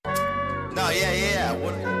No, yeah.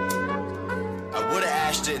 I would've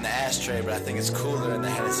ashed it in the ashtray, but I think it's cooler in the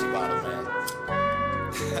Hennessy bottle, man.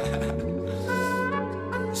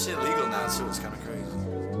 This shit legal now too, it's kinda crazy.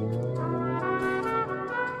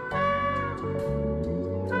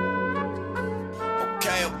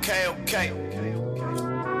 Okay.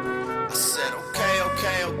 I said okay.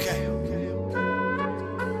 Okay.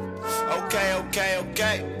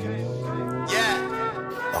 Yeah.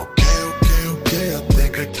 Okay, I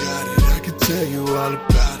think I got it. I can tell you all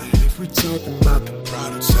about it. If we're talking about the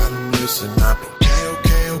product, tell them listen up.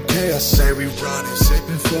 Okay, I say we run it.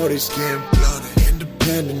 Sipping 40s, getting blunted.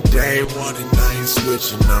 Independent day one, and I ain't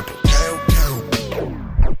switching up.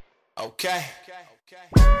 Okay.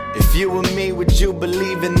 If you were me, would you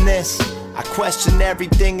believe in this? I question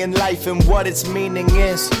everything in life and what its meaning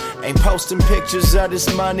is. Ain't posting pictures of this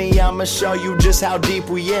money, I'ma show you just how deep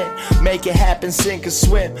we in. Make it happen, sink or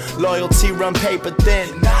swim. Loyalty run paper thin.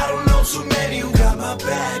 And I don't know so many who got my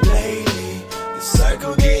back lately. The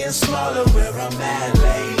circle getting smaller where I'm at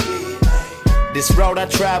lately. This road I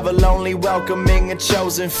travel, only welcoming a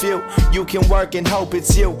chosen few. You can work and hope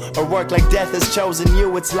it's you, or work like death has chosen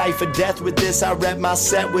you. It's life or death with this, I rep my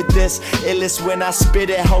set with this. Illest when I spit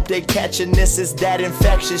it, hope they catching this. It's that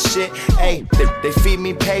infectious shit. Hey, they feed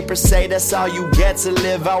me paper, say that's all you get to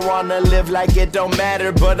live. I wanna live like it don't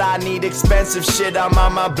matter, but I need expensive shit. I'm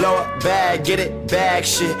on my blow up bag, get it, bag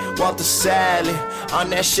shit. Want the salad, on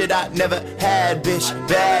that shit I never had, bitch.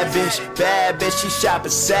 Bad bitch, she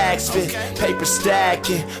shopping Saks Fit. Paper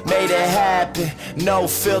stacking, made it happen. No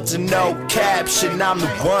filter, no caption, I'm the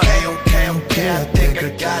one. Okay, I think I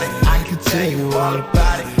got it. I can tell you all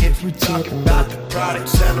about it. If we're talking about the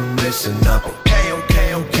product, tell them listen up.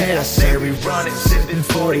 Okay, I say we run it. Sipping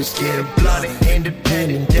 40s, getting blunted.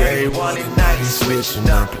 Independent day one, and I ain't switching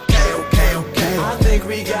up. Okay, I think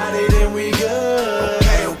we got it and we good.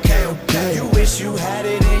 Okay, you wish you had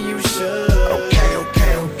it and you should. Okay,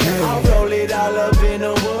 I'll roll it all up in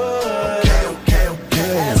the wood.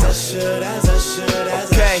 As I should.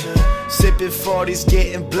 Sipping 40s,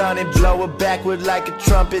 getting blunted, blow it backward like a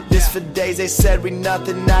trumpet. This for days they said we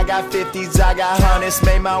nothing. I got 50s, I got hundreds.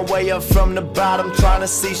 Made my way up from the bottom, trying to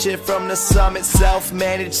see shit from the summit.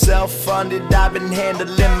 Self-managed, self-funded, I've been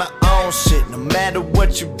handling my own shit. No matter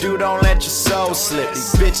what you do, don't let your soul slip.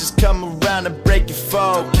 These bitches come around and break your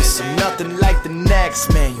focus. I'm nothing like the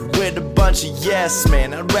next man, you with a bunch of yes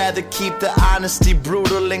man. I'd rather keep the honesty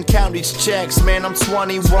brutal and count these checks, man. I'm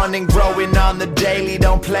 21 and growing on the daily.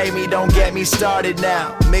 Don't play me, don't get me started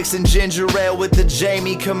now. Mixing ginger ale with the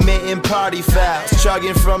Jamie, committing party fouls.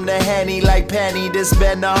 Chugging from the Henny like Penny, this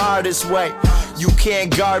been the hardest way. You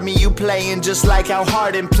can't guard me, you playing just like how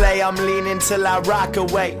Harden play. I'm leaning till I rock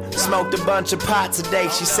away. Smoked a bunch of pot today.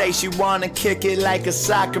 She say she wanna kick it like a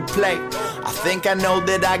soccer play. I think I know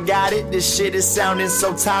that I got it. This shit is sounding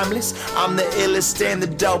so timeless. I'm the illest and the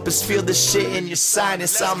dopest. Feel the shit in your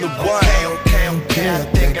sinus. I'm the one. Okay, I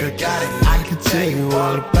think I got it. I can tell you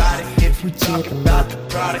all about it. If we're talking about the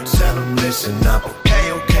product, tell them listen up.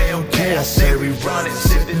 Okay, I say we run it.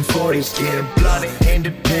 Sipping 40s, getting blunted.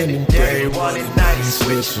 Independent day one, and I ain't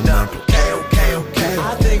switching up. Okay,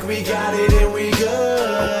 I think we got it and we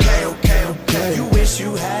good. Okay, you wish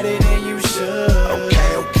you had it